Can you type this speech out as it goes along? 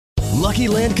Lucky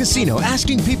Land Casino,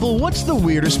 asking people, what's the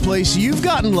weirdest place you've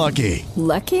gotten lucky?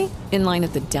 Lucky? In line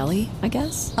at the deli, I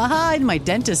guess? Aha, in my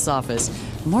dentist's office.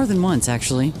 More than once,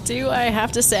 actually. Do I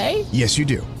have to say? Yes, you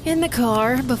do. In the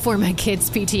car before my kids'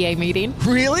 PTA meeting.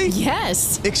 Really?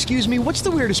 Yes. Excuse me, what's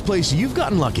the weirdest place you've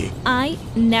gotten lucky? I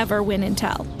never win and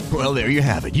tell. Well, there you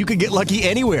have it. You can get lucky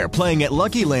anywhere, playing at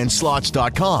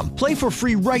LuckyLandSlots.com. Play for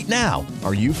free right now.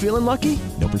 Are you feeling lucky?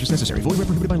 No purchase necessary. Void where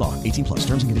prohibited by law. 18 plus.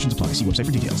 Terms and conditions apply. See website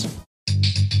for details.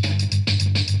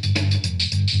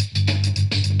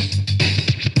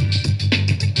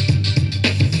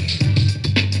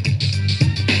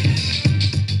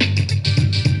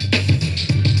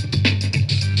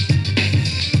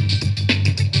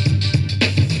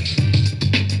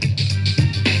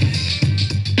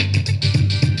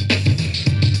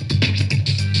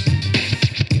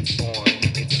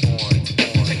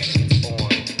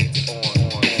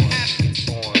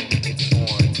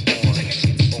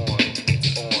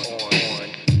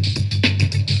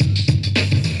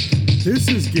 This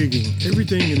is Gigging,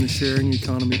 Everything in the Sharing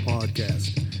Economy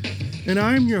podcast, and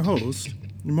I'm your host,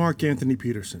 Mark Anthony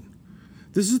Peterson.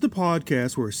 This is the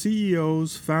podcast where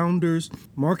CEOs, founders,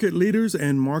 market leaders,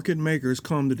 and market makers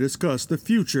come to discuss the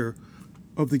future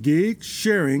of the gig,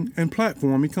 sharing, and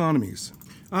platform economies.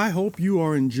 I hope you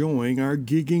are enjoying our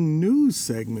Gigging News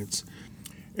segments.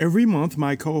 Every month,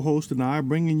 my co-host and I are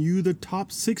bringing you the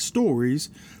top 6 stories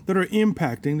that are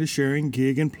impacting the sharing,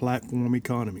 gig, and platform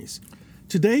economies.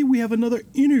 Today, we have another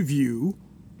interview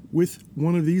with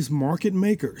one of these market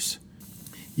makers.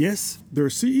 Yes, their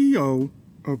CEO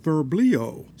of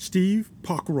Verblio, Steve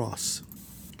Pockross.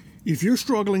 If you're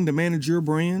struggling to manage your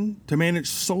brand, to manage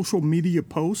social media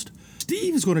posts,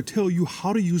 Steve is going to tell you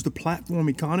how to use the platform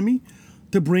economy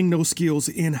to bring those skills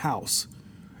in-house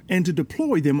and to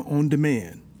deploy them on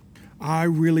demand. I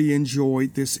really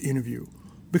enjoyed this interview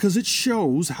because it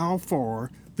shows how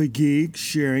far the gig,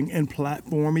 sharing, and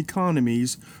platform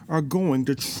economies are going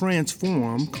to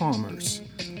transform commerce.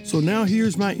 So now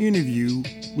here's my interview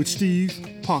with Steve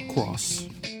Pockross.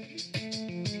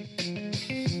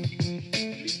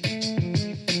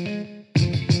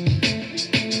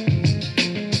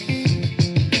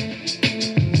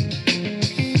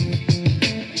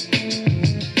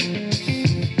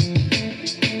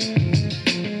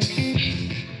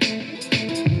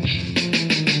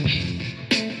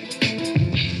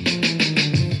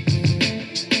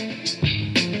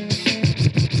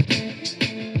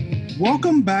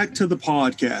 Welcome back to the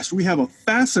podcast. We have a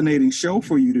fascinating show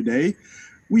for you today.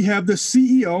 We have the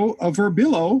CEO of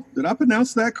Verblio. Did I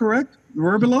pronounce that correct?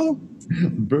 Verblio?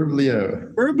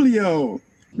 Verblio.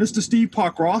 Mr. Steve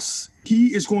Pockross.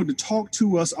 He is going to talk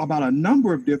to us about a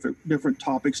number of different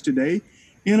topics today.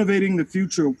 Innovating the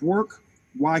future of work,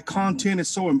 why content is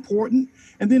so important,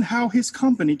 and then how his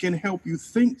company can help you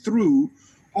think through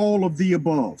all of the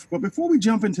above. But before we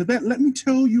jump into that, let me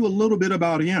tell you a little bit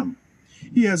about him.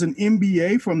 He has an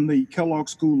MBA from the Kellogg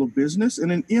School of Business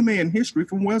and an MA in History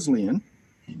from Wesleyan.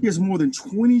 He has more than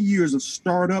 20 years of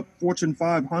startup, Fortune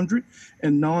 500,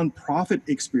 and nonprofit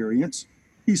experience.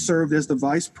 He served as the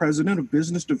Vice President of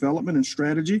Business Development and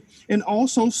Strategy and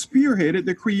also spearheaded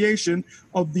the creation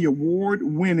of the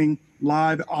award-winning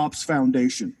Live Ops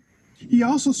Foundation. He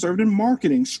also served in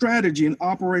marketing, strategy, and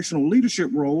operational leadership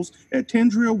roles at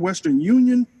Tendria Western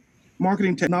Union,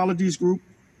 Marketing Technologies Group,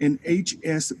 and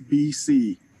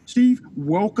HSBC. Steve,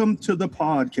 welcome to the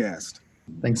podcast.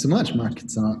 Thanks so much, Mark.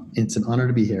 It's an honor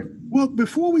to be here. Well,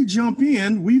 before we jump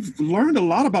in, we've learned a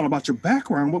lot about your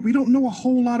background, but we don't know a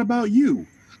whole lot about you.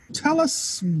 Tell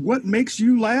us what makes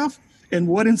you laugh and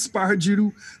what inspired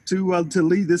you to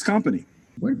lead this company.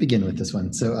 Where to begin with this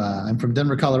one? So I'm from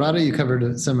Denver, Colorado. You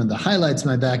covered some of the highlights of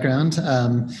my background.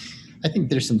 I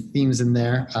think there's some themes in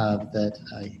there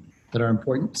that are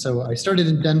important. So I started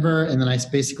in Denver, and then I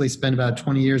basically spent about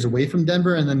 20 years away from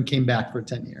Denver and then came back for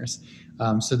 10 years.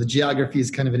 So the geography is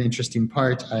kind of an interesting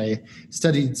part. I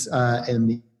studied in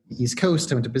the East Coast.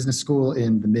 I went to business school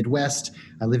in the Midwest.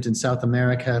 I lived in South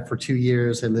America for 2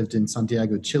 years. I lived in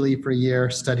Santiago, Chile for a year,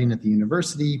 studying at the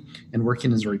university and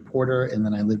working as a reporter. And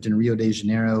then I lived in Rio de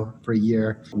Janeiro for a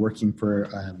year, working for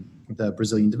the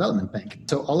Brazilian Development Bank.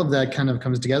 So all of that kind of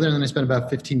comes together. And then I spent about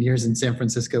 15 years in San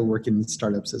Francisco working in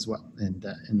startups as well. And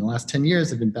in the last 10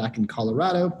 years, I've been back in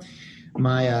Colorado.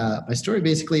 My story,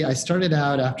 basically, I started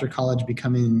out after college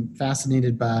becoming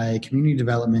fascinated by community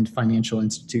development financial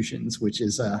institutions, which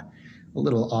is a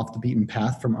little off the beaten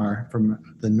path from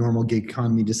the normal gig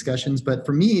economy discussions. But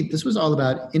for me, this was all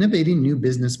about innovating new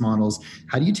business models.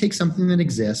 How do you take something that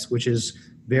exists, which is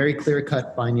very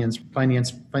clear-cut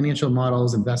financial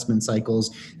models, investment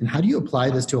cycles, and how do you apply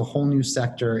this to a whole new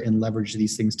sector and leverage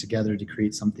these things together to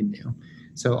create something new?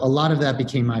 So a lot of that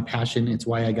became my passion. It's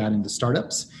why I got into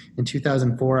startups. In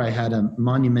 2004, I had a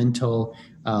monumental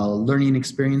learning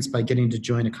experience by getting to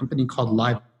join a company called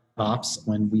LiveOps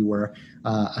when we were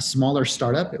a smaller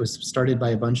startup. It was started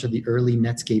by a bunch of the early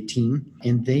Netscape team,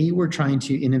 and they were trying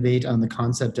to innovate on the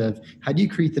concept of how do you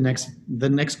create the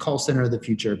next call center of the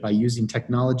future by using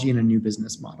technology and a new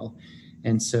business model.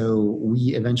 And so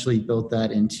we eventually built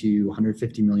that into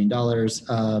 $150 million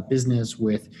business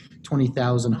with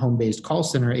 20,000 home-based call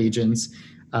center agents.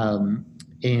 And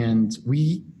so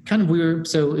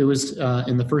it was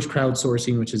in the first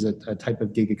crowdsourcing, which is a type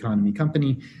of gig economy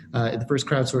company. The first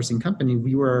crowdsourcing company,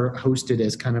 we were hosted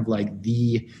as kind of like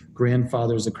the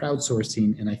grandfathers of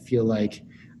crowdsourcing. And I feel like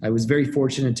I was very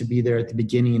fortunate to be there at the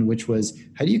beginning, which was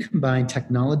how do you combine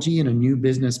technology and a new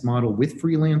business model with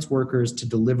freelance workers to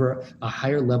deliver a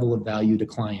higher level of value to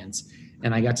clients?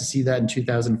 And I got to see that in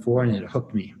 2004 and it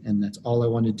hooked me. And that's all I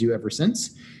wanted to do ever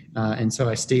since. And so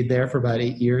I stayed there for about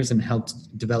 8 years and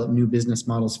helped develop new business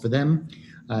models for them.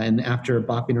 And after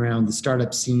bopping around the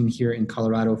startup scene here in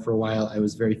Colorado for a while, I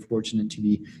was very fortunate to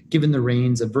be given the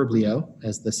reins of Verblio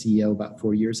as the CEO about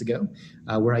 4 years ago,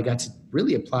 where I got to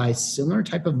really apply similar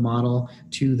type of model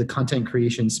to the content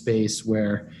creation space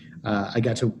where I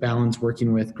got to balance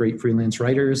working with great freelance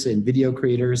writers and video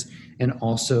creators and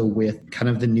also with kind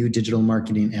of the new digital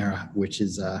marketing era, which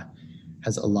is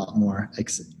has a lot more,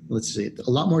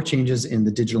 a lot more changes in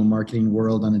the digital marketing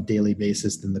world on a daily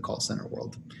basis than the call center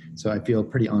world. So I feel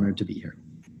pretty honored to be here.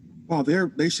 Well,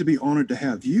 they should be honored to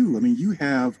have you. I mean, you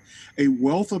have a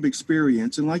wealth of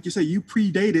experience. And like you say, you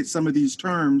predated some of these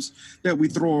terms that we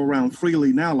throw around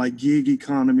freely now, like gig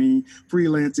economy,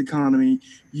 freelance economy.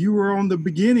 You were on the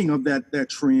beginning of that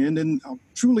trend and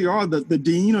truly are the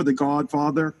dean or the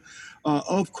godfather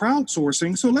of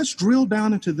crowdsourcing. So let's drill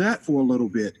down into that for a little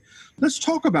bit. Let's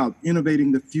talk about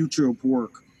innovating the future of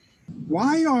work.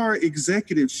 Why are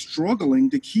executives struggling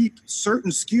to keep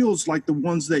certain skills like the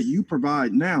ones that you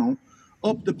provide now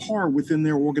up to par within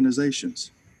their organizations?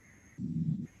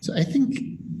 So I think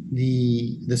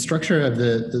the structure of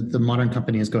the modern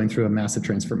company is going through a massive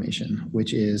transformation,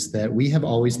 which is that we have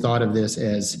always thought of this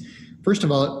as, first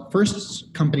of all,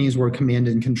 first companies were command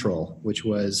and control, which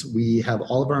was we have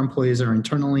all of our employees are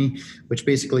internally, which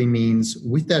basically means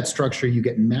with that structure, you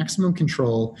get maximum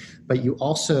control, but you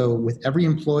also, with every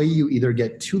employee, you either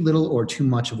get too little or too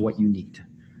much of what you need.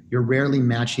 You're rarely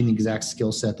matching the exact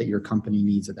skill set that your company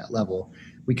needs at that level.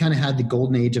 We kind of had the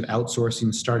golden age of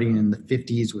outsourcing starting in the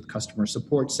 50s with customer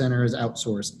support centers,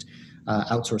 outsourced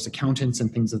accountants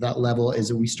and things of that level, is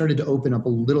that we started to open up a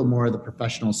little more of the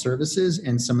professional services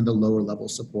and some of the lower level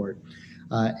support.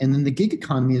 And then the gig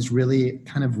economy is really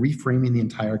kind of reframing the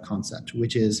entire concept,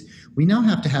 which is we now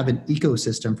have to have an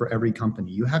ecosystem for every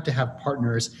company. You have to have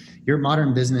partners. Your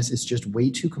modern business is just way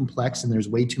too complex and there's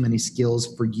way too many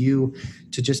skills for you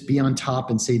to just be on top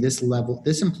and say this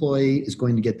employee is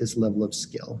going to get this level of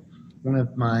skill. One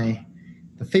of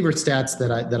the favorite stats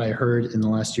that I heard in the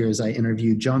last year is I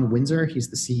interviewed John Windsor. He's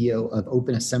the CEO of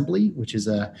Open Assembly, which is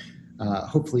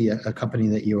hopefully a company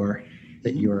that your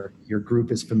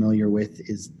group is familiar with,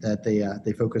 is that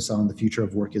they focus on the future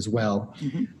of work as well.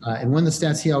 Mm-hmm. And one of the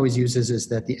stats he always uses is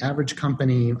that the average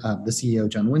company, the CEO,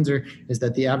 John Windsor, is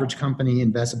that the average company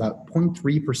invests about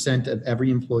 0.3% of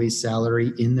every employee's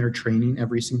salary in their training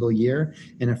every single year.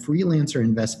 And a freelancer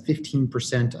invests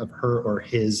 15% of her or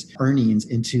his earnings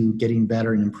into getting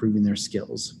better and improving their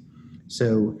skills.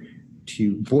 So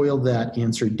to boil that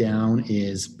answer down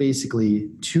is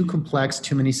basically too complex,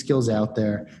 too many skills out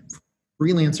there.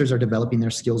 Freelancers are developing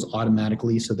their skills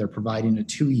automatically, so they're providing it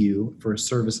to you for a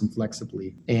service and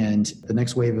flexibly. And the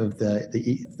next wave of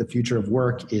the future of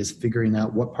work is figuring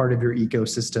out what part of your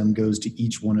ecosystem goes to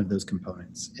each one of those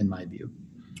components, in my view.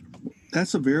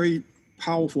 That's a very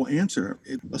powerful answer.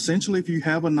 Essentially, if you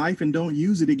have a knife and don't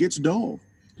use it, it gets dull.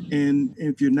 And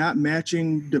if you're not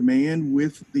matching demand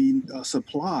with the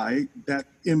supply, that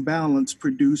imbalance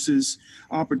produces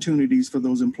opportunities for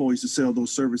those employees to sell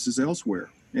those services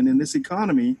elsewhere. And in this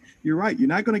economy, you're right. You're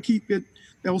not going to keep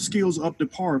those skills up to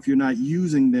par if you're not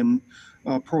using them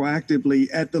proactively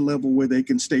at the level where they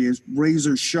can stay as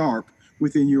razor sharp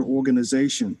within your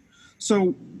organization.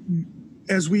 So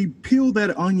as we peel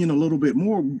that onion a little bit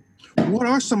more, what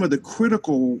are some of the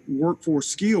critical workforce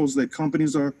skills that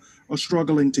companies are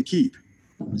struggling to keep?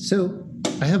 So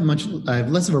I have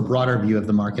less of a broader view of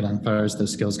the market as far as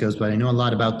those skills goes, but I know a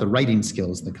lot about the writing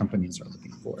skills that companies are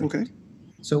looking for. Okay.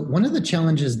 So one of the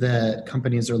challenges that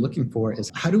companies are looking for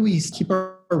is how do we keep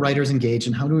our our writers engaged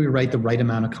and how do we write the right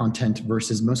amount of content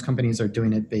versus most companies are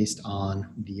doing it based on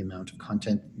the amount of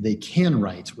content they can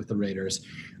write with the writers.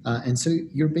 And so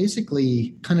you're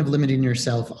basically kind of limiting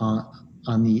yourself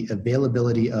on the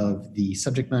availability of the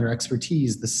subject matter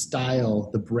expertise, the style,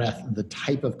 the breadth, the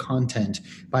type of content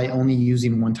by only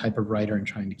using one type of writer and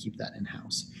trying to keep that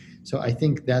in-house. So I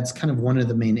think that's kind of one of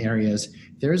the main areas.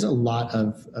 There's a lot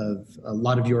of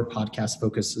your podcast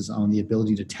focuses on the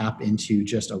ability to tap into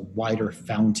just a wider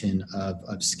fountain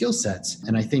of skill sets.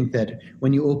 And I think that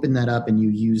when you open that up and you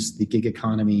use the gig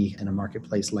economy and a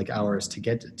marketplace like ours to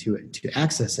get to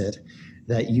access it,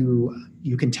 that you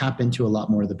can tap into a lot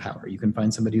more of the power. You can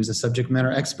find somebody who's a subject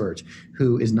matter expert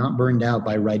who is not burned out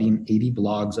by writing 80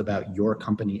 blogs about your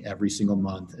company every single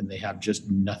month, and they have just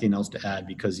nothing else to add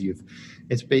because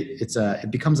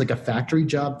it becomes like a factory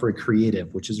job for a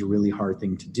creative, which is a really hard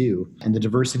thing to do. And the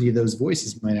diversity of those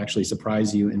voices might actually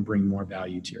surprise you and bring more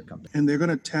value to your company. And they're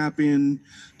going to tap in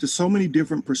to so many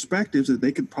different perspectives that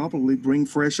they could probably bring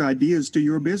fresh ideas to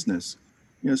your business.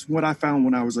 Yes, what I found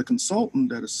when I was a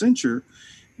consultant at Accenture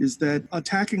is that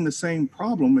attacking the same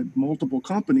problem at multiple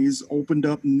companies opened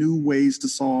up new ways to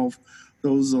solve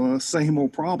those same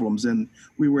old problems. And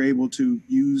we were able to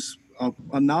use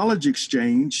a knowledge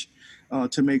exchange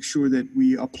to make sure that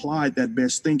we applied that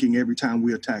best thinking every time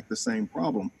we attack the same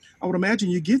problem. I would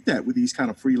imagine you get that with these kind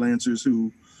of freelancers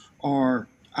who are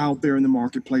out there in the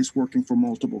marketplace working for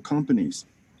multiple companies.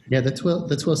 Yeah, that's well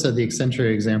said. The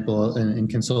Accenture example in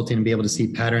consulting, and be able to see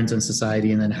patterns in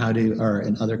society and then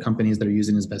in other companies that are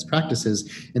using as best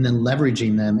practices and then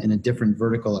leveraging them in a different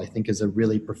vertical, I think is a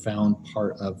really profound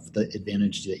part of the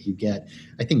advantage that you get.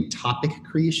 I think topic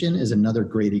creation is another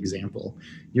great example.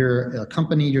 You're a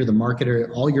company, you're the marketer,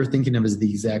 all you're thinking of is the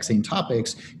exact same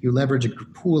topics. You leverage a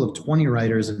pool of 20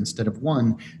 writers instead of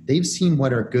one. They've seen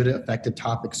what are good, effective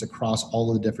topics across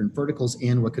all of the different verticals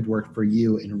and what could work for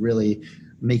you and really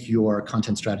make your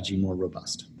content strategy more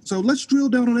robust. So let's drill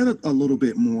down on that a little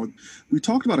bit more. We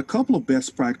talked about a couple of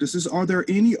best practices. Are there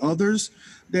any others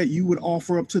that you would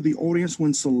offer up to the audience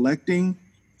when selecting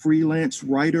freelance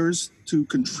writers to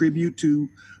contribute to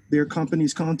their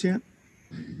company's content?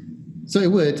 So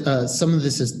it would. Some of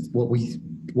this is what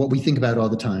we think about all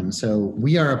the time. So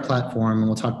we are a platform, and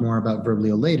we'll talk more about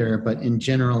Verblio later, but in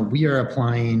general, we are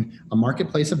applying a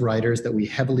marketplace of writers that we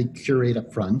heavily curate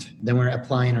up front. Then we're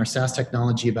applying our SaaS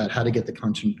technology about how to get the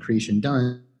content creation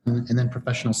done, and then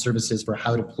professional services for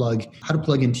how to plug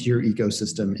into your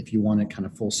ecosystem if you want it kind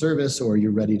of full service or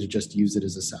you're ready to just use it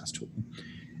as a SaaS tool.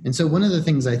 And so one of the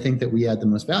things I think that we add the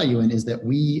most value in is that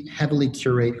we heavily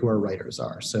curate who our writers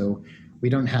are. So we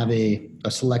don't have a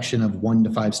selection of 1 to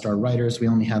 5-star writers. We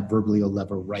only have Verblio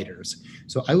level writers.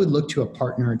 So I would look to a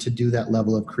partner to do that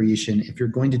level of creation. If you're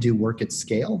going to do work at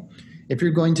scale, if you're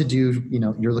going to do,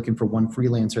 you're looking for one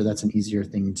freelancer, that's an easier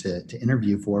thing to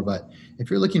interview for. But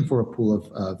if you're looking for a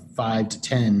pool of 5 to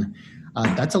 10,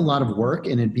 that's a lot of work,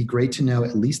 and it'd be great to know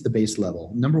at least the base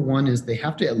level. Number one is they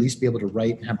have to at least be able to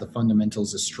write and have the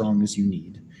fundamentals as strong as you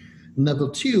need. Level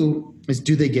two is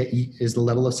is the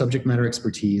level of subject matter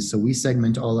expertise. So we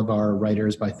segment all of our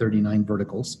writers by 39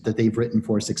 verticals that they've written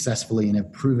for successfully and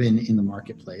have proven in the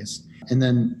marketplace. And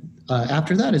then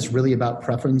after that is really about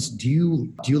preference. Do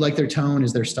you like their tone?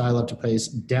 Is their style up to pace?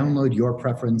 Download your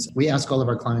preference. We ask all of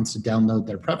our clients to download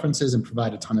their preferences and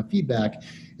provide a ton of feedback.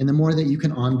 And the more that you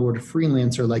can onboard a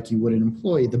freelancer like you would an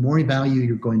employee, the more value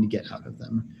you're going to get out of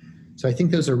them. So I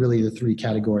think those are really the three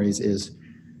categories: is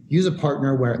use a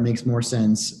partner where it makes more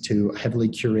sense to heavily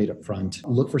curate up front.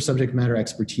 Look for subject matter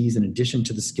expertise in addition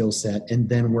to the skill set, and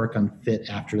then work on fit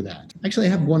after that. Actually,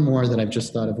 I have one more that I've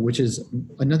just thought of, which is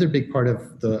another big part of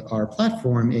our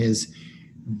platform is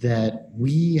that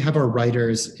we have our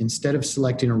writers, instead of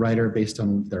selecting a writer based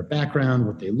on their background,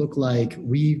 what they look like,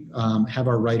 we have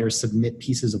our writers submit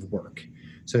pieces of work,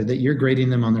 so that you're grading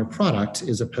them on their product,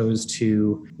 as opposed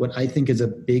to what I think is a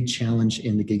big challenge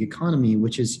in the gig economy,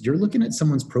 which is you're looking at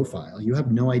someone's profile. You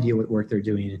have no idea what work they're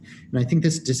doing. And I think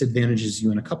this disadvantages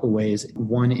you in a couple ways.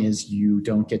 One is you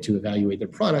don't get to evaluate their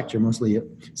product. You're mostly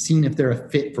seeing if they're a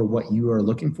fit for what you are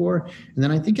looking for. And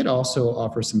then I think it also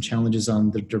offers some challenges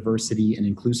on the diversity and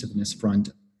inclusiveness front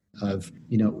of,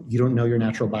 you don't know your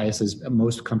natural biases.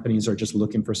 Most companies are just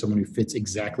looking for someone who fits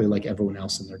exactly like everyone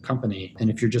else in their company. And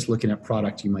if you're just looking at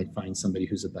product, you might find somebody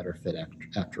who's a better fit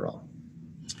after all.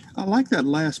 I like that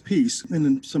last piece. And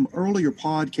in some earlier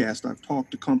podcasts, I've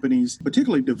talked to companies,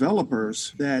 particularly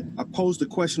developers, that I posed the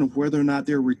question of whether or not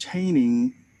they're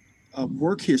retaining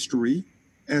work history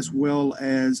as well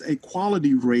as a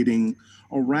quality rating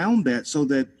around that, so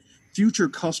that future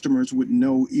customers would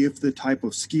know if the type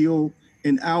of skill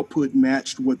and output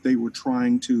matched what they were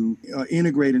trying to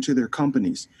integrate into their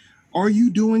companies. Are you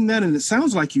doing that? And it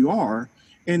sounds like you are.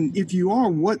 And if you are,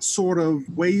 what sort of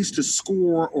ways to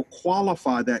score or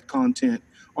qualify that content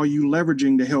are you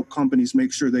leveraging to help companies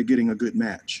make sure they're getting a good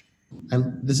match?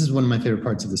 This is one of my favorite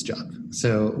parts of this job.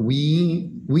 So we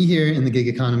here in the gig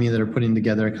economy that are putting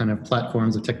together kind of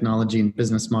platforms of technology and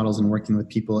business models and working with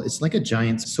people, it's like a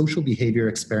giant social behavior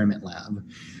experiment lab.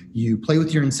 You play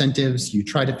with your incentives, you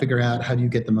try to figure out how do you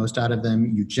get the most out of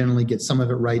them. You generally get some of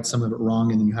it right, some of it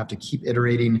wrong, and then you have to keep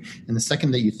iterating. And the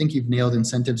second that you think you've nailed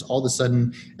incentives, all of a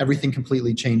sudden everything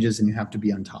completely changes and you have to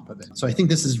be on top of it. So I think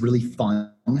this is really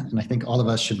fun, and I think all of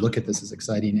us should look at this as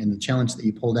exciting. And the challenge that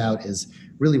you pulled out is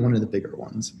really one of the bigger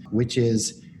ones, which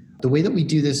is the way that we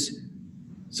do this.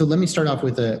 So let me start off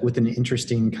with an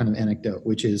interesting kind of anecdote,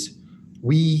 which is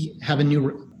we have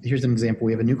here's an example.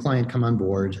 We have a new client come on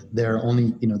board. They're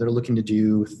only, they're looking to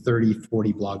do 30,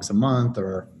 40 blogs a month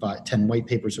or 10 white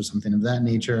papers or something of that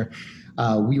nature.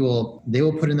 They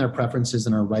will put in their preferences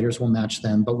and our writers will match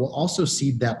them, but we'll also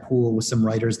seed that pool with some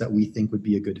writers that we think would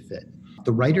be a good fit.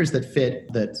 The writers that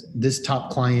fit, that this top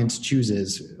client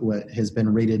chooses, what has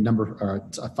been rated a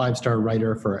 5-star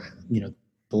writer for,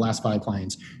 the last 5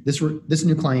 clients. This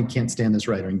new client can't stand this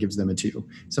writer and gives them a 2.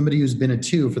 Somebody who's been a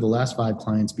 2 for the last 5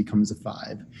 clients becomes a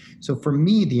 5. So for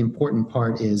me, the important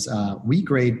part is we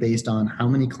grade based on how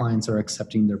many clients are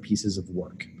accepting their pieces of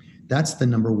work. That's the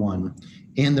number one,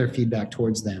 and their feedback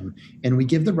towards them. And we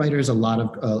give the writers a lot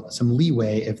of some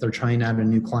leeway if they're trying to have a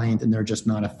new client and they're just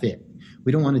not a fit.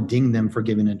 We don't want to ding them for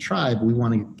giving a try, but we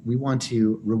want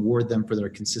to reward them for their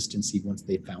consistency once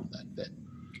they found that fit.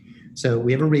 So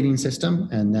we have a rating system,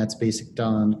 and that's based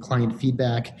on client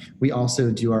feedback. We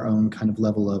also do our own kind of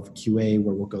level of QA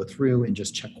where we'll go through and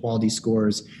just check quality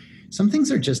scores. Some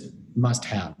things are just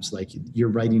must-haves, like your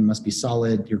writing must be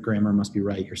solid, your grammar must be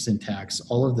right, your syntax,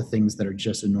 all of the things that are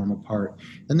just a normal part.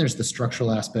 Then there's the structural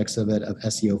aspects of it, of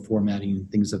SEO formatting,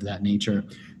 things of that nature.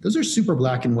 Those are super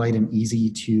black and white and easy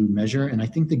to measure, and I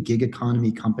think the gig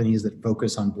economy companies that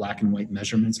focus on black and white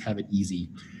measurements have it easy.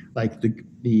 Like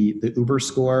the Uber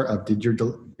score of did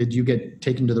you get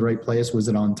taken to the right place? Was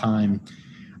it on time?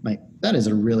 Like that is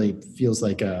feels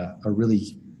like a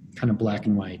really kind of black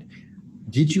and white.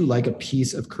 Did you like a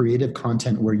piece of creative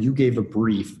content where you gave a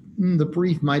brief? The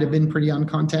brief might have been pretty on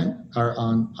content or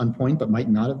on point, but might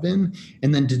not have been.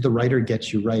 And then did the writer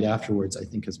get you right afterwards, I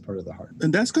think is part of the heart.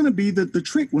 And that's going to be the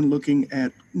trick when looking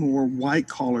at more white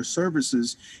collar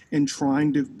services and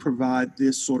trying to provide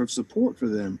this sort of support for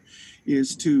them,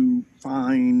 is to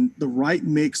find the right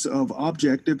mix of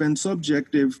objective and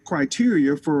subjective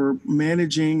criteria for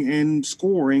managing and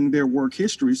scoring their work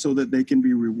history so that they can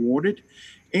be rewarded,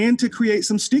 and to create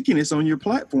some stickiness on your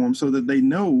platform so that they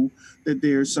know that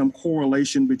there's some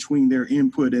correlation between their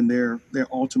input and their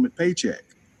ultimate paycheck.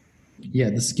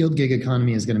 Yeah, the skilled gig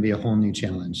economy is going to be a whole new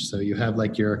challenge. So you have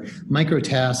like your micro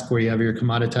task where you have your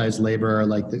commoditized labor,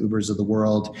 like the Ubers of the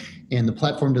world, and the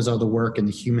platform does all the work and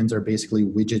the humans are basically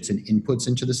widgets and inputs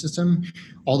into the system,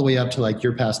 all the way up to like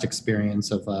your past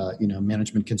experience of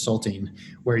management consulting,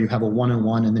 where you have a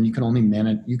one-on-one and then you can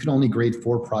only grade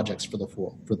 4 projects for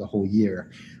the whole year.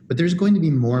 But there's going to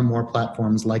be more and more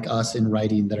platforms like us in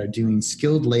writing that are doing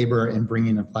skilled labor and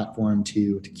bringing a platform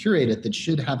to curate it that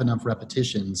should have enough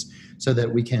repetitions so that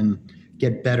we can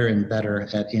get better and better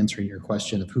at answering your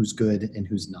question of who's good and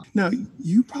who's not. Now,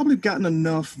 you've probably gotten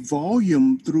enough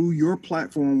volume through your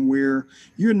platform where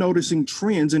you're noticing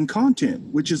trends in content,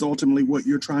 which is ultimately what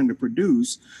you're trying to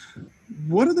produce.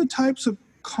 What are the types of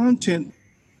content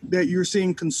that you're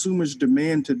seeing consumers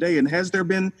demand today? And has there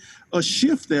been a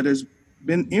shift that has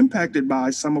been impacted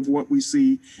by some of what we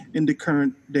see in the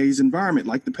current day's environment,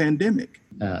 like the pandemic?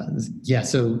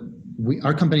 So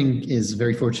our company is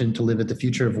very fortunate to live at the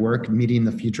future of work, meeting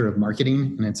the future of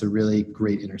marketing, and it's a really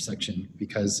great intersection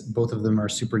because both of them are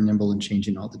super nimble and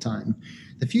changing all the time.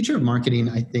 The future of marketing,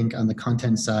 I think, on the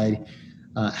content side,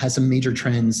 has some major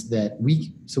trends that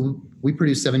we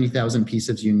produce 70,000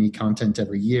 pieces of unique content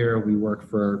every year. We work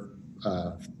for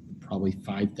probably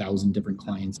 5,000 different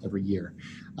clients every year.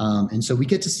 And so we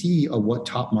get to see what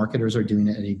top marketers are doing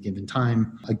at any given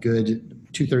time. A good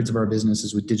 2/3 of our business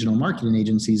is with digital marketing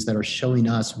agencies that are showing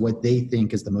us what they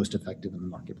think is the most effective in the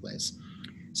marketplace.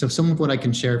 So some of what I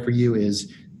can share for you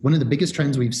is one of the biggest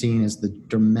trends we've seen is the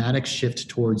dramatic shift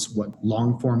towards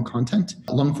long form content.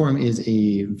 Long form is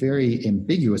a very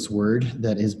ambiguous word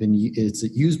that it's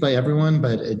used by everyone,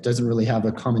 but it doesn't really have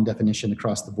a common definition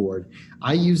across the board.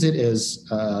 I use it as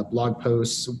blog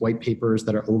posts, white papers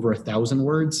that are over 1,000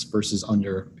 words versus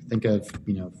under. Think of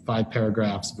 5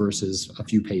 paragraphs versus a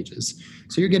few pages.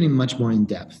 So you're getting much more in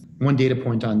depth. One data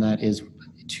point on that is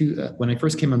when I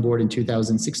first came on board in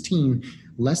 2016,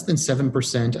 less than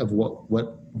 7% of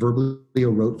what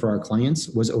Verblio wrote for our clients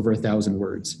was over 1,000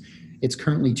 words. It's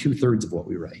currently 2/3 of what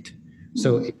we write.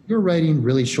 So if you're writing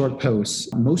really short posts,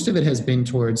 most of it has been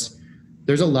towards,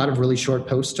 there's a lot of really short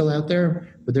posts still out there,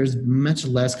 but there's much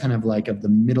less kind of like of the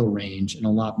middle range and a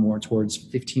lot more towards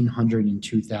 1,500 and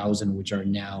 2,000, which are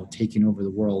now taking over the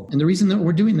world. And the reason that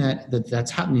we're doing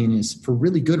that's happening is for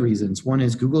really good reasons. One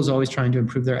is Google's always trying to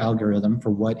improve their algorithm for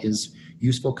what is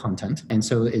useful content. And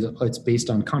so it's based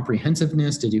on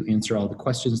comprehensiveness. Did you answer all the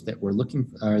questions that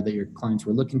that your clients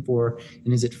were looking for?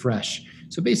 And is it fresh?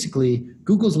 So basically,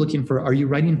 Google's looking for, are you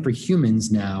writing for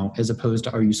humans now, as opposed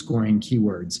to are you scoring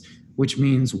keywords? Which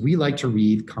means we like to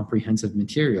read comprehensive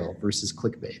material versus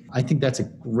clickbait. I think that's a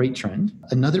great trend.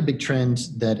 Another big trend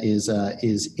that is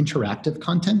interactive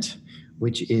content,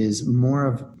 which is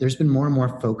there's been more and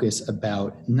more focus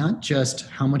about not just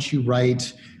how much you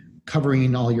write,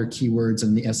 covering all your keywords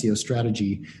and the SEO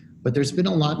strategy, but there's been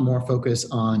a lot more focus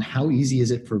on how easy is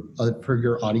it for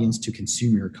your audience to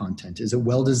consume your content. Is it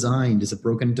well designed? Is it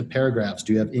broken into paragraphs?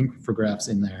 Do you have infographics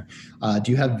in there?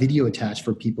 Do you have video attached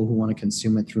for people who want to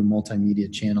consume it through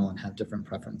multimedia channel and have different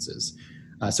preferences?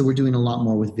 So we're doing a lot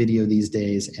more with video these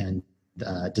days and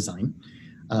design.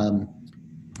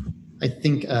 I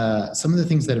think some of the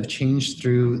things that have changed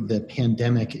through the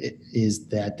pandemic is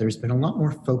that there's been a lot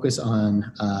more focus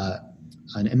on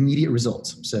immediate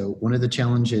results. So one of the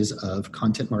challenges of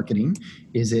content marketing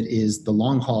is it is the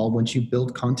long haul. Once you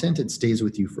build content, it stays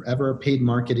with you forever. Paid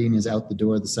marketing is out the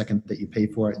door the second that you pay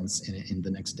for it in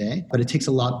the next day. But it takes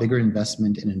a lot bigger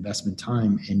investment and investment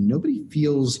time, and nobody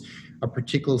feels a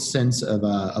particular sense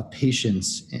of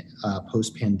patience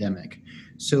post-pandemic.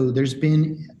 So there's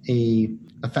been a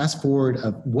fast forward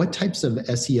of what types of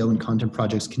SEO and content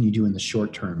projects can you do in the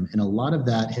short term. And a lot of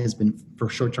that has been, for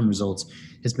short-term results,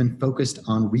 has been focused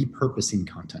on repurposing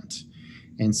content.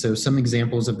 And so some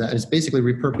examples of that is basically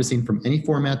repurposing from any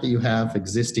format that you have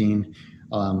existing.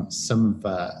 Some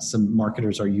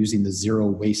marketers are using the zero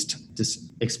waste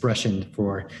expression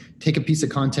for take a piece of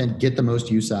content, get the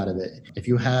most use out of it. If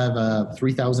you have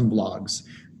 3,000 blogs,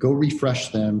 go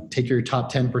refresh them, take your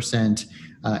top 10%,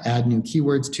 add new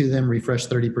keywords to them, refresh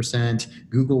 30%,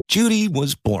 Google. Judy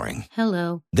was boring.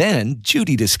 Hello. Then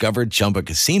Judy discovered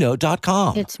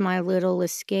ChumbaCasino.com. It's my little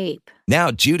escape.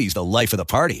 Now Judy's the life of the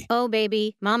party. Oh,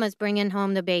 baby, mama's bringing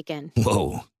home the bacon.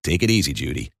 Whoa, take it easy,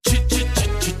 Judy.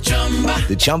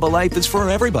 The Chumba life is for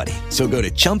everybody. So go to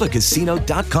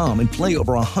ChumbaCasino.com and play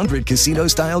over 100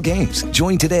 casino-style games.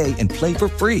 Join today and play for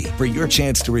free for your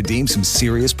chance to redeem some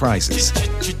serious prizes.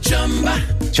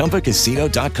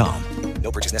 ChumbaCasino.com.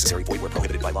 No purchase necessary. Void where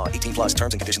prohibited by law. 18 plus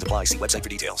terms and conditions apply. See website for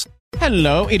details.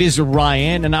 Hello, it is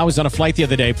Ryan, and I was on a flight the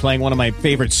other day playing one of my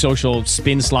favorite social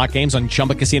spin slot games on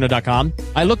ChumbaCasino.com.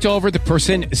 I looked over at the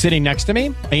person sitting next to me,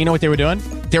 and you know what they were doing?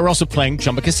 They were also playing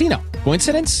Chumba Casino.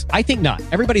 Coincidence? I think not.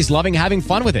 Everybody's loving having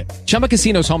fun with it. Chumba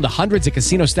Casino is home to hundreds of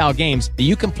casino-style games that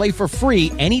you can play for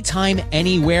free anytime,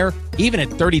 anywhere, even at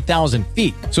 30,000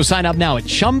 feet. So sign up now at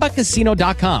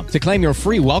ChumbaCasino.com to claim your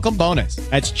free welcome bonus.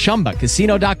 That's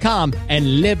ChumbaCasino.com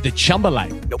and live the Chumba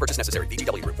life. No purchase necessary.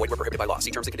 VGW. Void where prohibited by law.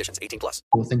 See terms and conditions. 18 plus.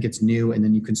 People think it's new, and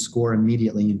then you can score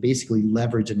immediately and basically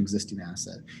leverage an existing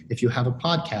asset. If you have a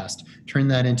podcast, turn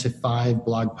that into 5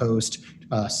 blog posts,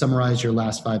 summarize your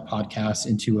last 5 podcasts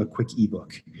into a quick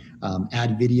ebook.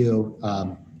 Add video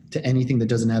to anything that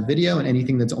doesn't have video, and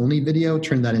anything that's only video,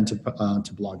 turn that into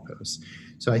blog posts.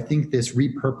 So I think this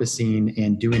repurposing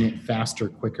and doing it faster,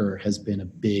 quicker has been a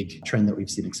big trend that we've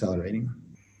seen accelerating.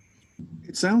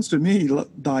 It sounds to me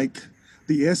like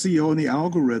the SEO and the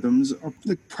algorithms are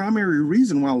the primary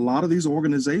reason why a lot of these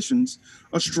organizations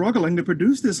are struggling to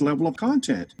produce this level of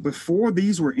content. Before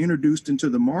these were introduced into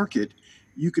the market,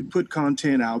 you could put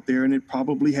content out there and it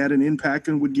probably had an impact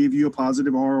and would give you a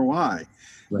positive ROI.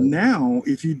 Right. Now,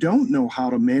 if you don't know how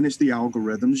to manage the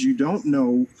algorithms, you don't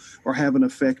know or have an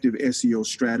effective SEO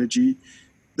strategy,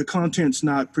 the content's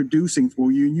not producing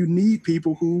for you. You need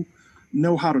people who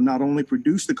know how to not only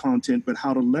produce the content, but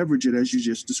how to leverage it as you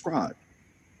just described.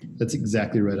 That's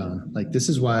exactly right on. Like, this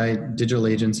is why digital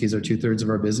agencies are 2/3 of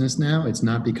our business now. It's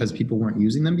not because people weren't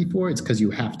using them before. It's because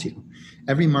you have to.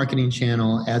 Every marketing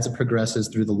channel, as it progresses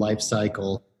through the life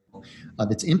cycle of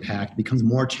its impact, becomes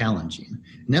more challenging.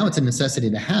 Now it's a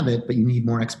necessity to have it, but you need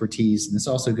more expertise. And this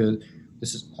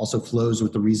also flows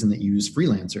with the reason that you use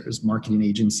freelancers. Marketing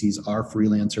agencies are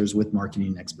freelancers with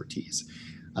marketing expertise.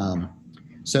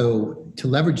 So to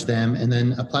leverage them, and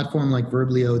then a platform like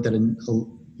Verblio that,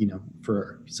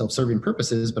 for self-serving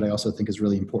purposes, but I also think is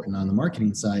really important on the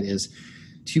marketing side, is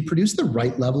to produce the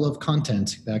right level of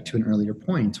content, back to an earlier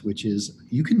point, which is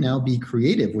you can now be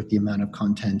creative with the amount of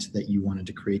content that you wanted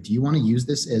to create. Do you want to use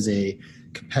this as a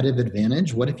competitive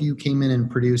advantage? What if you came in and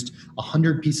produced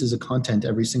 100 pieces of content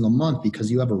every single month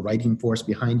because you have a writing force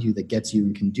behind you that gets you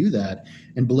and can do that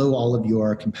and blow all of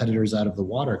your competitors out of the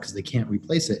water because they can't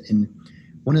replace it? And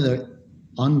one of the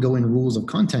ongoing rules of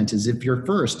content is if you're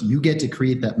first, you get to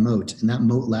create that moat, and that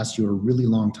moat lasts you a really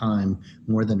long time,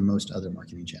 more than most other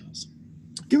marketing channels.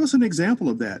 Give us an example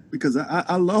of that, because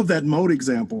I love that moat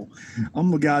example.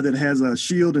 I'm a guy that has a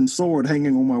shield and sword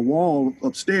hanging on my wall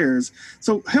upstairs.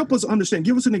 So help us understand,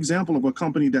 give us an example of a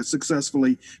company that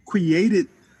successfully created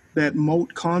that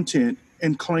moat content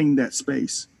and claimed that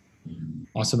space.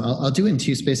 Awesome. I'll do it in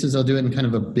two spaces. I'll do it in kind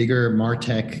of a bigger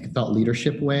MarTech thought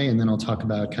leadership way, and then I'll talk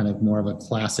about kind of more of a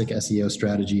classic SEO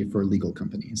strategy for legal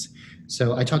companies.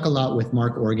 So I talk a lot with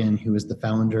Mark Organ, who is the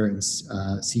founder and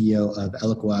CEO of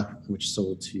Eloqua, which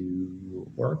sold to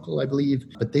Oracle, I believe.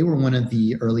 But they were one of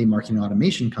the early marketing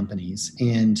automation companies.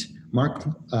 And Mark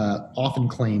often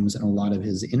claims in a lot of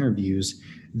his interviews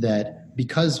that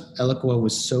because Eloqua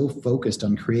was so focused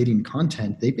on creating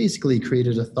content, they basically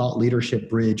created a thought leadership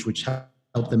bridge, which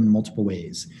helped them in multiple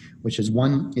ways, which is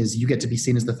one is you get to be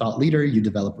seen as the thought leader, you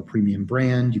develop a premium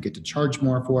brand, you get to charge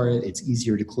more for it, it's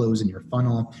easier to close in your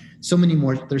funnel.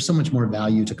 There's so much more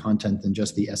value to content than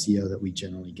just the SEO that we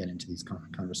generally get into these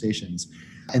conversations.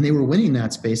 And they were winning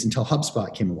that space until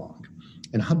HubSpot came along.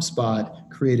 And HubSpot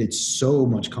created so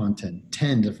much content,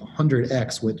 10 to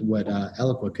 100x what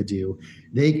Eloqua could do.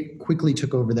 They quickly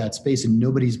took over that space, and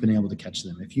nobody's been able to catch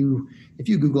them. If you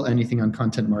Google anything on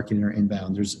content marketing or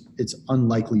inbound, it's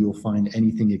unlikely you'll find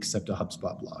anything except a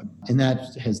HubSpot blog. And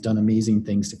that has done amazing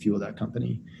things to fuel that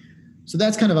company. So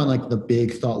that's kind of on like the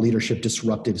big thought leadership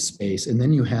disruptive space. And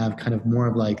then you have kind of more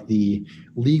of like the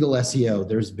legal SEO.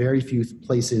 There's very few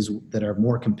places that are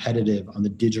more competitive on the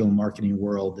digital marketing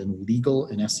world than legal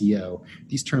and SEO.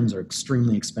 These terms are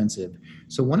extremely expensive.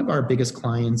 So one of our biggest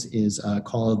clients is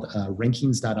called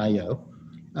Rankings.io.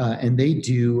 And they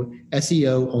do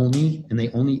SEO only, and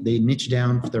they niche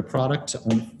down their product to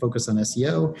only focus on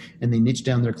SEO, and they niche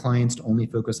down their clients to only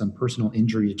focus on personal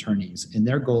injury attorneys. And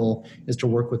their goal is to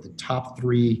work with the top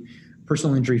 3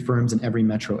 personal injury firms in every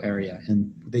metro area.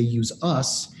 And they use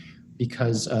us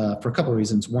because for a couple of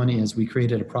reasons. One is we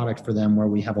created a product for them where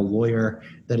we have a lawyer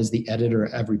that is the editor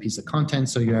of every piece of content.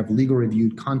 So you have legal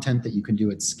reviewed content that you can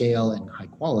do at scale and high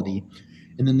quality.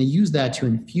 And then they use that to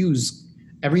infuse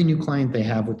every new client they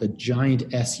have with a giant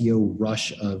SEO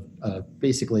rush of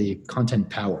basically content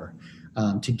power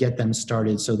to get them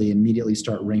started so they immediately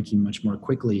start ranking much more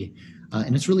quickly.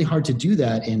 And it's really hard to do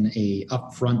that in a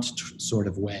upfront sort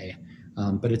of way.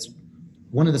 But it's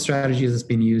one of the strategies that's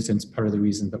being used, and it's part of the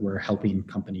reason that we're helping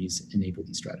companies enable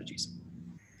these strategies.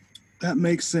 That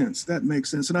makes sense.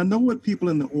 And I know what people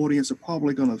in the audience are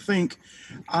probably going to think.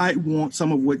 I want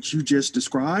some of what you just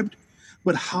described,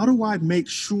 but how do I make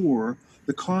sure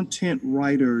the content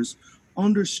writers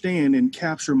understand and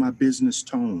capture my business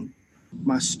tone,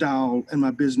 my style, and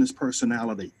my business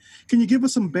personality? Can you give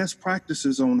us some best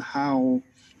practices on how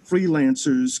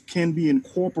freelancers can be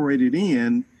incorporated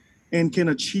in and can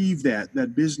achieve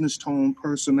that business tone,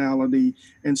 personality,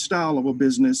 and style of a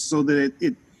business so that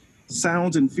it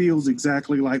sounds and feels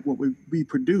exactly like what would be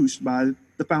produced by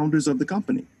the founders of the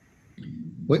company?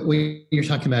 What you're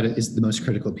talking about is the most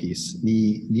critical piece.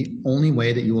 The only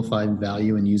way that you will find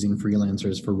value in using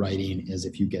freelancers for writing is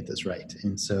if you get this right.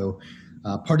 And so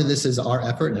part of this is our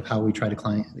effort of how we try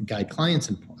to guide clients.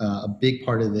 And a big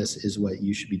part of this is what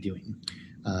you should be doing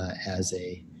as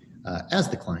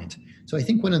the client. So I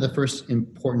think one of the first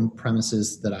important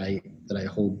premises that I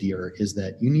hold dear is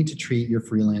that you need to treat your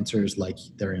freelancers like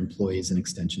they're employees and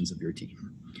extensions of your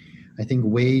team. I think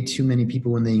way too many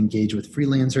people, when they engage with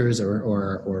freelancers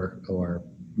or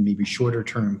maybe shorter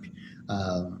term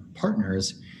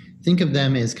partners, think of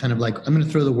them as kind of like, I'm going to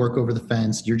throw the work over the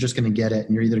fence. You're just going to get it,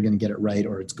 and you're either going to get it right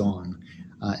or it's gone.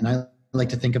 And I like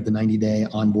to think of the 90-day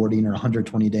onboarding or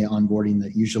 120-day onboarding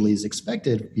that usually is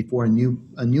expected before a new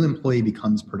employee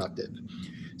becomes productive.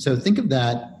 So think of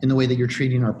that in the way that you're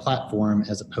treating our platform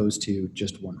as opposed to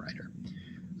just one writer.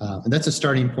 And that's a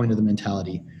starting point of the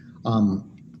mentality.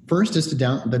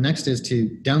 The next is to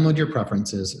download your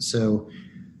preferences. So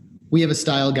we have a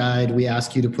style guide. We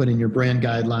ask you to put in your brand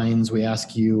guidelines. We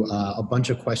ask you a bunch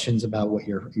of questions about what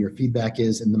your feedback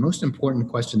is. And the most important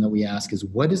question that we ask is,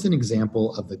 what is an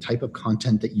example of the type of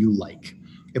content that you like?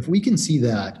 If we can see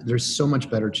that, there's so much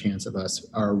better chance of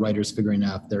our writers figuring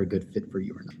out if they're a good fit for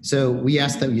you or not. So we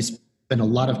ask that you spend a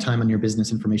lot of time on your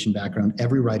business information background,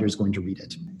 every writer is going to read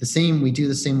it. We do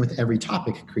the same with every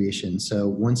topic creation. So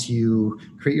once you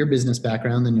create your business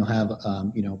background, then you'll have,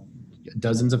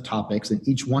 dozens of topics, and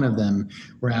each one of them,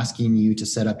 we're asking you to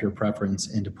set up your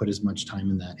preference and to put as much time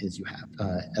in that as you have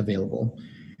available.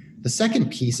 The second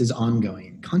piece is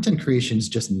ongoing. Content creation is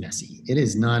just messy. It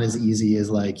is not as easy as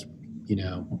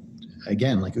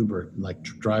again, like Uber, like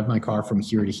drive my car from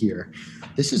here to here.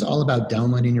 This is all about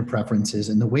downloading your preferences.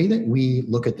 And the way that we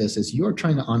look at this is you're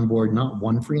trying to onboard not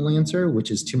one freelancer, which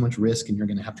is too much risk and you're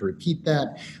going to have to repeat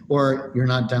that, or you're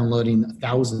not downloading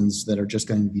thousands that are just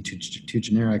going to be too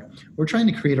generic. We're trying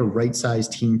to create a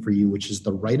right-sized team for you, which is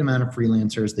the right amount of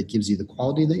freelancers that gives you the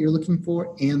quality that you're looking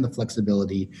for and the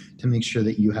flexibility to make sure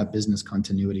that you have business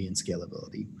continuity and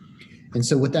scalability. And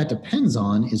so what that depends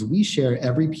on is we share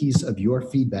every piece of your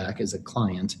feedback as a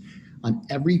client on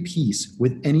every piece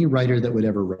with any writer that would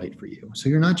ever write for you. So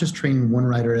you're not just training one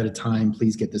writer at a time,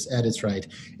 please get this edits right.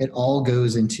 It all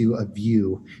goes into a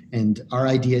view. And our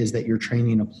idea is that you're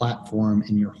training a platform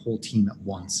and your whole team at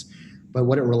once. But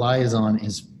what it relies on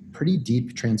is pretty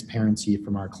deep transparency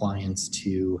from our clients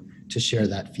to share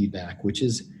that feedback, which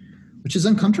is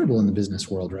uncomfortable in the business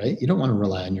world, right? You don't want to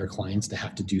rely on your clients to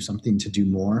have to do something to do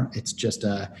more. It's just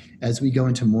as we go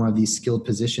into more of these skilled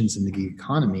positions in the gig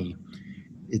economy,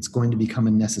 it's going to become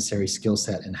a necessary skill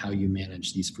set in how you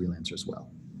manage these freelancers well.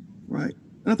 Right.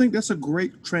 And I think that's a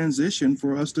great transition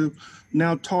for us to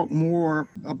now talk more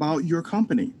about your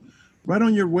company. Right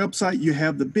on your website, you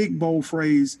have the big bold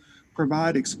phrase,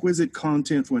 provide exquisite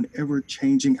content for an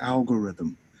ever-changing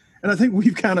algorithm. And I think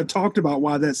we've kind of talked about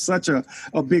why that's such a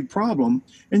big problem.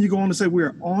 And you go on to say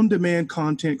we're on-demand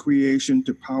content creation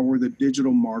to power the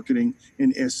digital marketing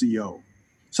and SEO.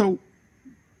 So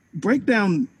break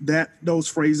down those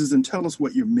phrases and tell us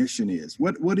what your mission is.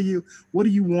 What do you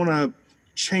want to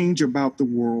change about the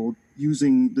world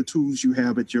using the tools you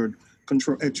have at your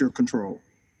control?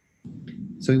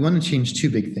 So we want to change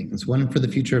two big things, one for the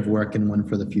future of work and one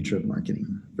for the future of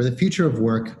marketing. For the future of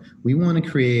work, we want to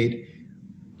create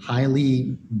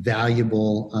highly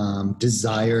valuable,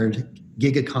 desired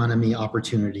gig economy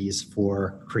opportunities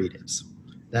for creatives.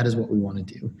 That is what we want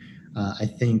to do. I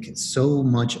think so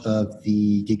much of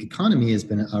the gig economy has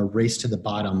been a race to the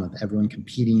bottom of everyone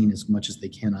competing as much as they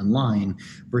can online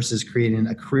versus creating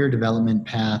a career development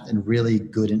path and really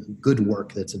good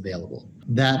work that's available.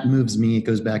 That moves me. It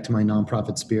goes back to my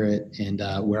nonprofit spirit and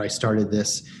where I started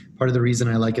this. Part of the reason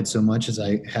I like it so much is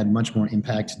I had much more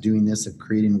impact doing this, of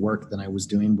creating work, than I was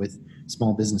doing with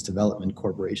small business development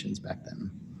corporations back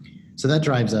then. So that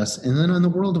drives us. And then in the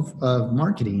world of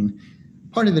marketing,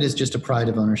 part of it is just a pride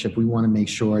of ownership. We want to make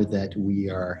sure that we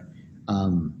are,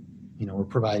 we're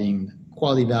providing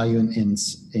quality value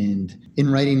and in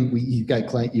writing, you've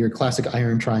got your classic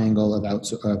iron triangle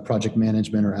of project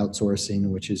management or outsourcing,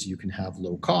 which is you can have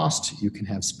low cost, you can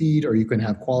have speed, or you can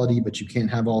have quality, but you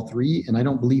can't have all three. And I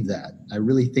don't believe that. I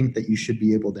really think that you should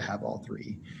be able to have all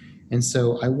three. And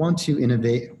so I want to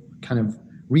innovate, kind of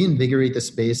reinvigorate the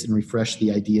space and refresh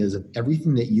the ideas of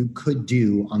everything that you could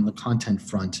do on the content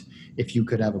front if you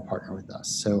could have a partner with us.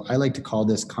 So I like to call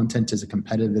this content as a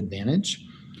competitive advantage.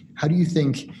 How do you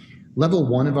think level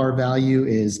one of our value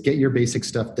is get your basic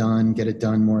stuff done, get it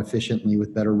done more efficiently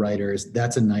with better writers.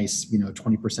 That's a nice,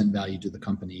 20% value to the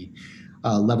company.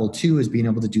 Level two is being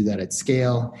able to do that at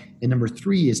scale. And number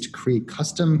three is to create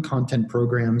custom content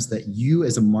programs that you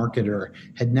as a marketer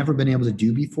had never been able to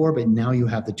do before, but now you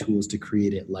have the tools to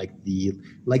create it, like the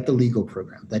legal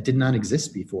program that did not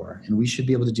exist before. And we should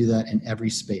be able to do that in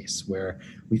every space, where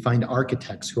we find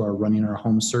architects who are running our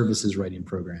home services writing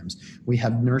programs. We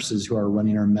have nurses who are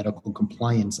running our medical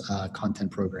compliance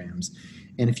content programs.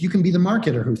 And if you can be the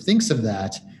marketer who thinks of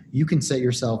that, you can set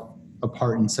yourself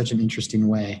apart in such an interesting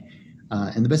way.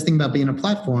 And the best thing about being a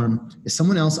platform is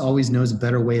someone else always knows a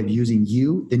better way of using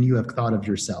you than you have thought of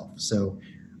yourself. So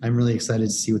I'm really excited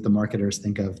to see what the marketers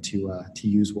think of to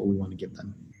use what we want to give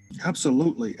them.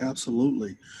 Absolutely.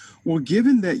 Absolutely. Well,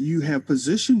 given that you have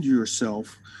positioned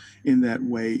yourself in that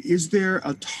way, is there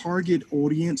a target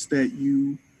audience that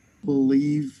you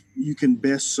believe you can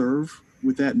best serve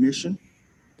with that mission?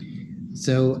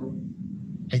 So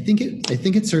I think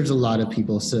it serves a lot of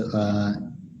people. So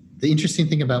the interesting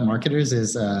thing about marketers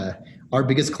is our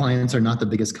biggest clients are not the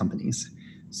biggest companies.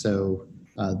 So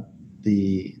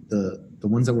the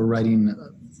ones that we're writing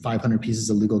 500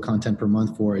 pieces of legal content per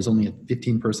month for is only a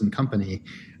 15-person company.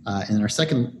 And our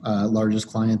second largest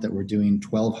client that we're doing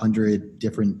 1,200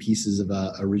 different pieces of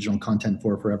original content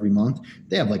for every month,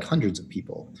 they have like hundreds of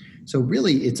people. So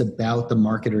really it's about the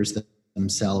marketers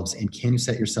themselves, and can you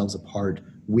set yourselves apart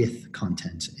with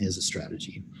content as a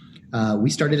strategy? We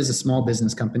started as a small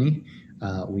business company.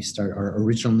 Our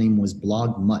original name was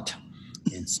Blog Mutt.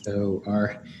 And so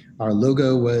our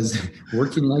logo was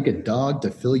working like a dog to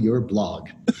fill your blog.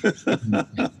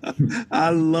 I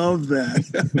love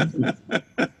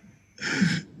that.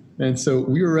 And so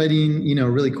we were writing,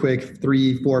 really quick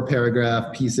 3-4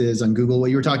 paragraph pieces on Google. What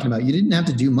you were talking about, you didn't have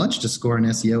to do much to score on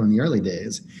SEO in the early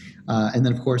days. And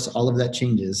then, of course, all of that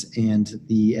changes and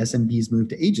the SMBs move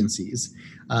to agencies.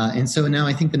 And so now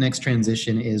I think the next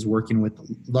transition is working with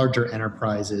larger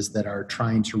enterprises that are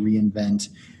trying to reinvent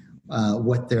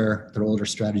what their older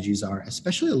strategies are,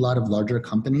 especially a lot of larger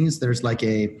companies. There's like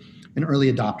an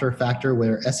early adopter factor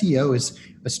where SEO is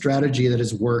a strategy that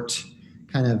has worked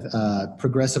kind of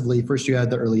progressively. First you had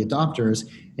the early adopters,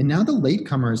 and now the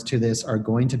latecomers to this are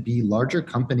going to be larger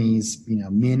companies,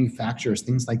 manufacturers,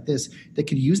 things like this, that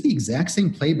could use the exact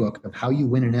same playbook of how you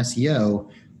win an SEO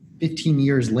 15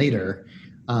 years later.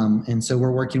 And so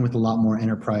we're working with a lot more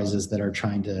enterprises that are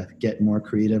trying to get more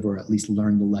creative or at least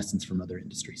learn the lessons from other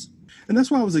industries. And that's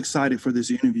why I was excited for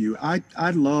this interview. I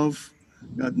love,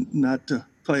 not to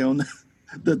play on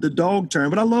the dog term,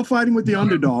 but I love fighting with the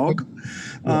underdog.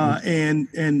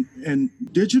 And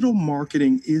digital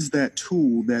marketing is that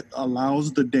tool that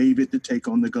allows the David to take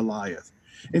on the Goliath.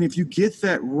 And if you get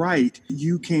that right,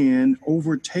 you can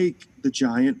overtake the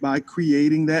giant by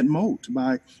creating that moat,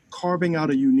 by carving out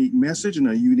a unique message and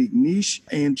a unique niche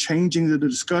and changing the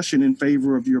discussion in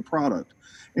favor of your product.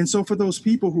 And so for those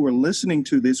people who are listening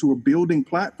to this, who are building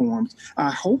platforms,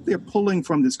 I hope they're pulling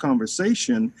from this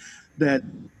conversation that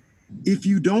if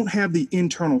you don't have the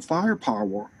internal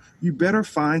firepower, you better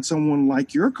find someone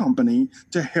like your company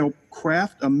to help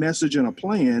craft a message and a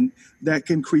plan that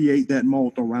can create that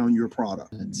moat around your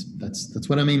product. That's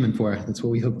what I'm aiming for. That's what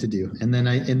we hope to do. And then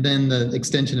the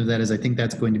extension of that is I think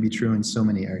that's going to be true in so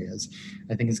many areas.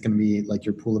 I think it's going to be like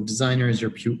your pool of designers,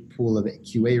 your pool of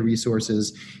QA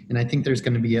resources. And I think there's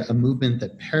going to be a movement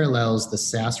that parallels the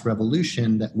SaaS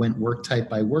revolution that went work type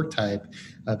by work type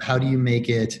of how do you make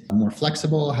it more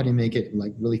flexible? How do you make it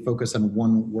like really focus on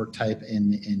one work type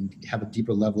and have a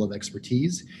deeper level of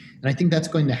expertise? And I think that's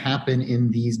going to happen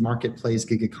in these marketplace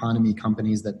gig economy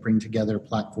companies that bring together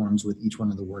platforms with each one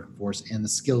of the workforce and the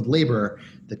skilled labor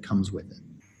that comes with it.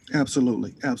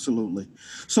 Absolutely. Absolutely.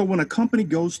 So when a company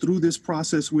goes through this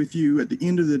process with you, at the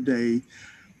end of the day,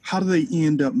 how do they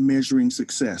end up measuring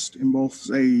success in both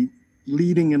a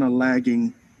leading and a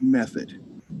lagging method?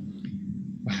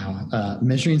 Wow.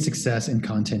 Measuring success in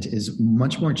content is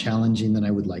much more challenging than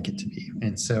I would like it to be.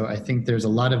 And so I think there's a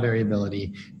lot of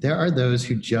variability. There are those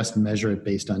who just measure it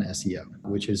based on SEO,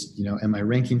 which is, am I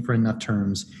ranking for enough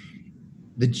terms?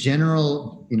 The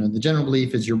general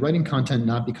belief is you're writing content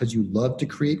not because you love to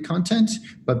create content,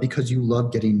 but because you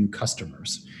love getting new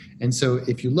customers. And so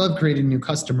if you love creating new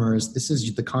customers, this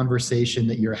is the conversation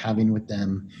that you're having with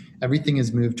them. Everything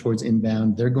is moved towards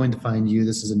inbound. They're going to find you.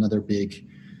 This is another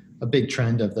a big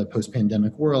trend of the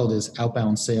post-pandemic world is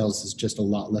outbound sales is just a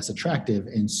lot less attractive.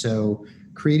 And so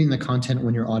creating the content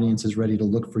when your audience is ready to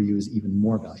look for you is even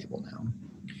more valuable now.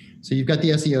 So you've got the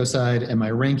SEO side. Am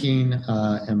I ranking?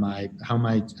 How am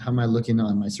I looking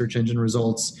on my search engine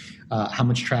results? How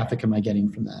much traffic am I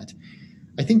getting from that?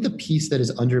 I think the piece that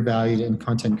is undervalued in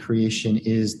content creation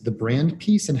is the brand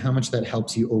piece and how much that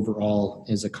helps you overall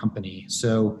as a company.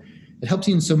 So it helps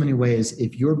you in so many ways.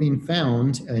 If you're being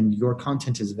found and your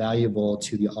content is valuable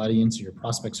to the audience or your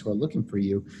prospects who are looking for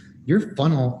you, your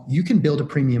funnel, you can build a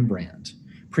premium brand.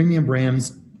 Premium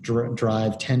brands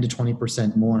drive 10 to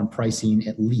 20% more in pricing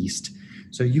at least.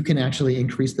 So you can actually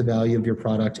increase the value of your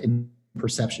product and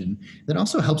perception. That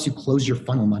also helps you close your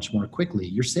funnel much more quickly.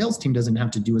 Your sales team doesn't have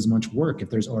to do as much work if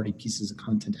there's already pieces of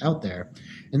content out there.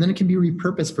 And then it can be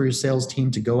repurposed for your sales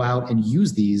team to go out and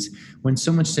use these when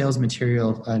so much sales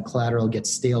material collateral gets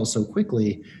stale so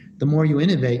quickly. The more you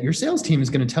innovate, your sales team is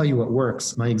going to tell you what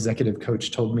works. My executive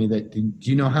coach told me that, do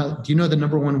you know the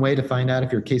number one way to find out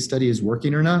if your case study is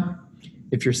working or not?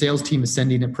 If your sales team is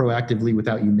sending it proactively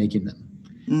without you making them.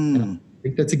 And I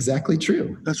think that's exactly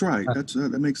true. That's right.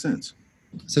 That makes sense.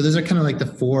 So those are kind of like the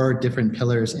 4 different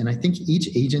pillars. And I think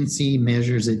each agency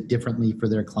measures it differently for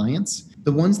their clients.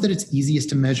 The ones that it's easiest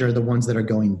to measure are the ones that are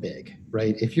going big,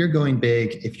 right? If you're going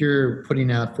big, if you're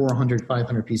putting out 400,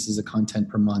 500 pieces of content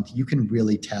per month, you can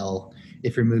really tell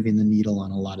if you're moving the needle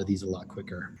on a lot of these a lot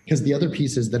quicker. Because the other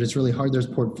piece is that it's really hard. There's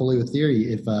portfolio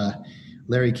theory. If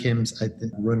Larry Kim's, I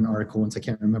wrote an article once, I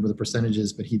can't remember the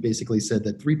percentages, but he basically said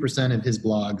that 3% of his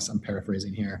blogs, I'm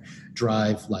paraphrasing here,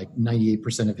 drive like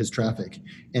 98% of his traffic.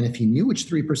 And if he knew which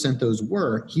 3% those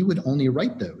were, he would only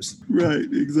write those. Right,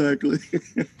 exactly.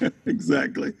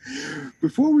 Exactly.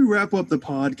 Before we wrap up the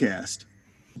podcast,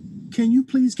 Can you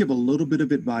please give a little bit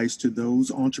of advice to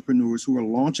those entrepreneurs who are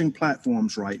launching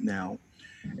platforms right now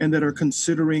and that are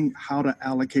considering how to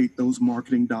allocate those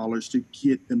marketing dollars to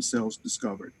get themselves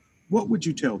discovered? What would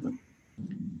you tell them?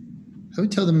 I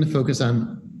would tell them to focus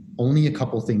on only a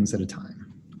couple things at a time.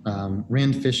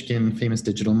 Rand Fishkin, famous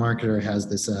digital marketer, has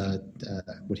this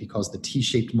what he calls the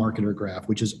T-shaped marketer graph,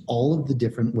 which is all of the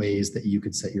different ways that you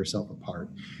could set yourself apart,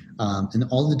 and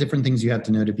all the different things you have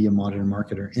to know to be a modern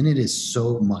marketer. And it is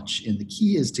so much. And the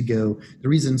key is to go, the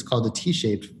reason it's called the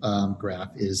T-shaped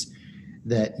graph is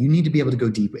that you need to be able to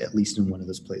go deep at least in one of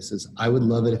those places. I would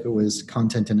love it if it was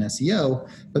content and SEO,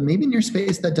 but maybe in your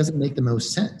space that doesn't make the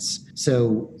most sense.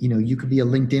 So, you could be a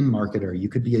LinkedIn marketer, you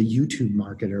could be a YouTube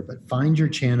marketer, but find your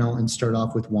channel and start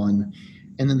off with one.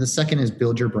 And then the second is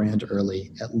build your brand early.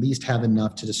 At least have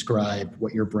enough to describe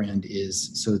what your brand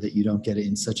is so that you don't get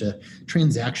in such a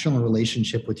transactional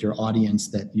relationship with your audience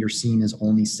that you're seen as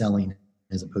only selling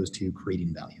as opposed to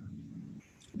creating value.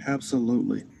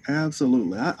 Absolutely.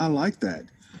 I like that.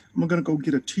 I'm going to go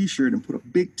get a T-shirt and put a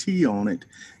big T on it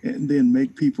and then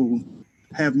make people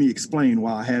have me explain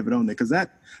why I have it on there, because that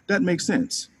makes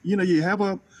sense. You have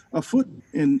a foot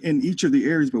in each of the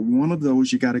areas, but one of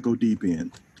those you got to go deep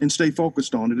in and stay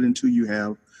focused on it until you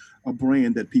have a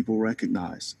brand that people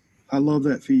recognize. I love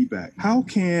that feedback. How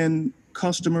can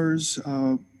customers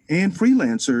and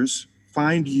freelancers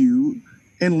find you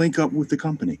and link up with the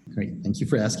company? Great. Thank you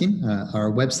for asking.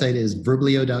 Our website is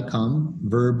verblio.com,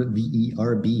 verblio.com.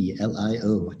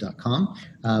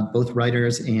 Both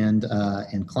writers and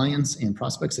clients and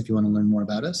prospects, if you want to learn more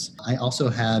about us. I also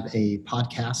have a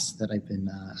podcast that I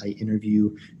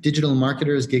interview digital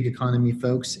marketers, gig economy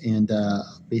folks, and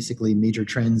basically major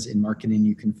trends in marketing.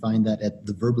 You can find that at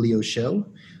The Verblio Show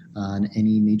on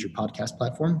any major podcast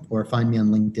platform, or find me on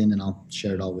LinkedIn and I'll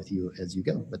share it all with you as you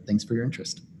go. But thanks for your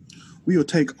interest. We will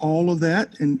take all of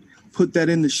that and put that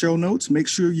in the show notes. Make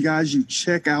sure you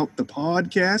check out the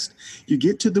podcast. You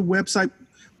get to the website,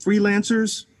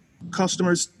 freelancers,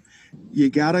 customers,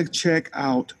 you got to check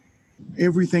out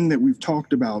everything that we've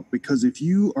talked about, because if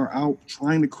you are out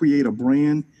trying to create a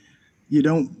brand, you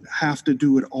don't have to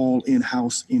do it all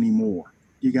in-house anymore.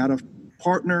 You got to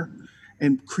partner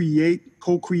and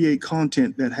co-create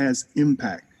content that has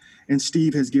impact. And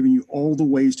Steve has given you all the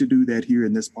ways to do that here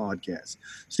in this podcast.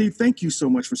 Steve, thank you so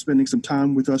much for spending some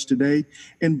time with us today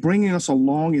and bringing us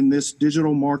along in this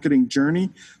digital marketing journey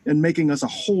and making us a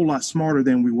whole lot smarter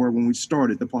than we were when we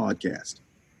started the podcast.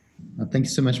 Well, thank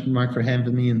you so much, Mark, for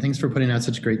having me. And thanks for putting out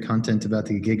such great content about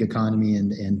the gig economy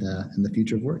and the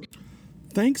future of work.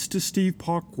 Thanks to Steve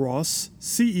Pockross,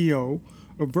 CEO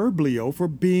of Verblio, for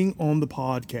being on the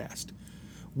podcast.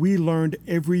 We learned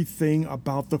everything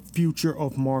about the future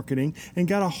of marketing and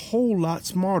got a whole lot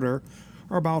smarter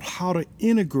about how to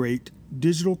integrate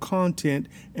digital content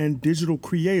and digital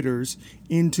creators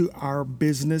into our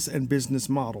business and business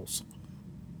models.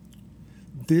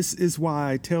 This is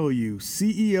why I tell you,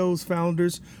 CEOs,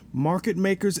 founders, market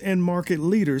makers, and market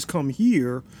leaders come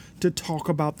here to talk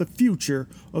about the future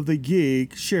of the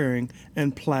gig, sharing,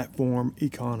 and platform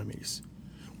economies.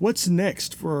 What's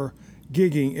next for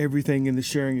gigging everything in the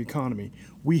sharing economy?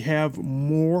 We have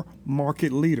more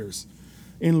market leaders.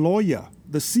 Enloya,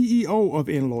 the CEO of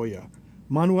Enloya,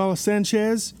 Manuel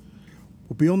Sanchez,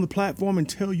 will be on the platform and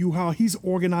tell you how he's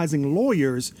organizing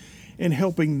lawyers and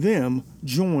helping them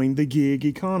join the gig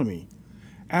economy.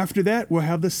 After that, we'll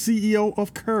have the CEO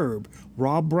of Curb,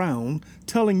 Rob Brown,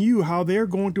 telling you how they're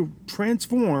going to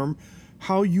transform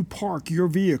how you park your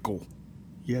vehicle.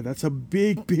 Yeah, that's a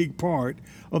big part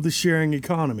of the sharing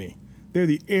economy. They're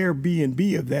the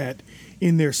Airbnb of that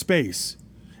in their space.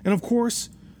 And of course,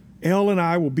 Elle and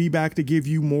I will be back to give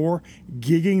you more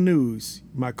gigging news.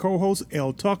 My co-host,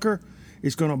 Elle Tucker,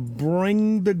 is going to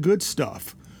bring the good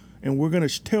stuff. And we're going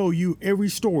to tell you every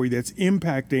story that's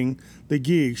impacting the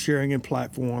gig, sharing, and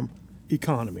platform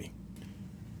economy.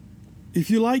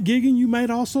 If you like gigging, you might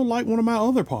also like one of my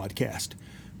other podcasts,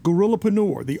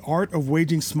 Gorillapreneur, The Art of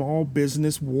Waging Small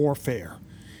Business Warfare.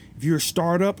 If you're a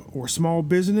startup or small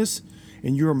business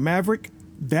and you're a maverick,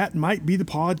 that might be the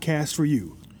podcast for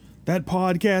you. That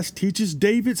podcast teaches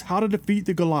Davids how to defeat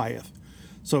the Goliath.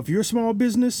 So if you're a small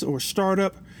business or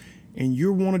startup and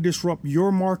you want to disrupt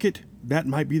your market, that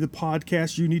might be the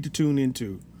podcast you need to tune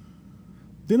into.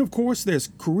 Then, of course, there's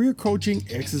Career Coaching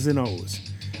X's and O's.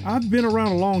 I've been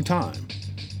around a long time.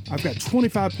 I've got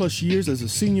 25 plus years as a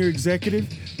senior executive,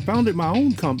 founded my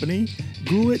own company,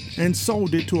 grew it, and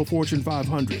sold it to a Fortune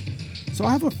 500. So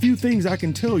I have a few things I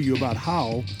can tell you about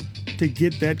how to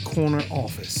get that corner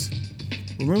office.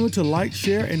 Remember to like,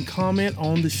 share, and comment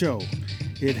on the show.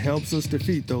 It helps us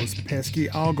defeat those pesky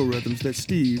algorithms that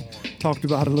Steve talked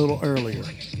about a little earlier.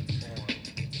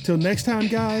 Till next time,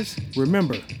 guys,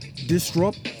 remember,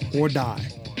 disrupt or die.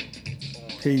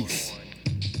 Peace.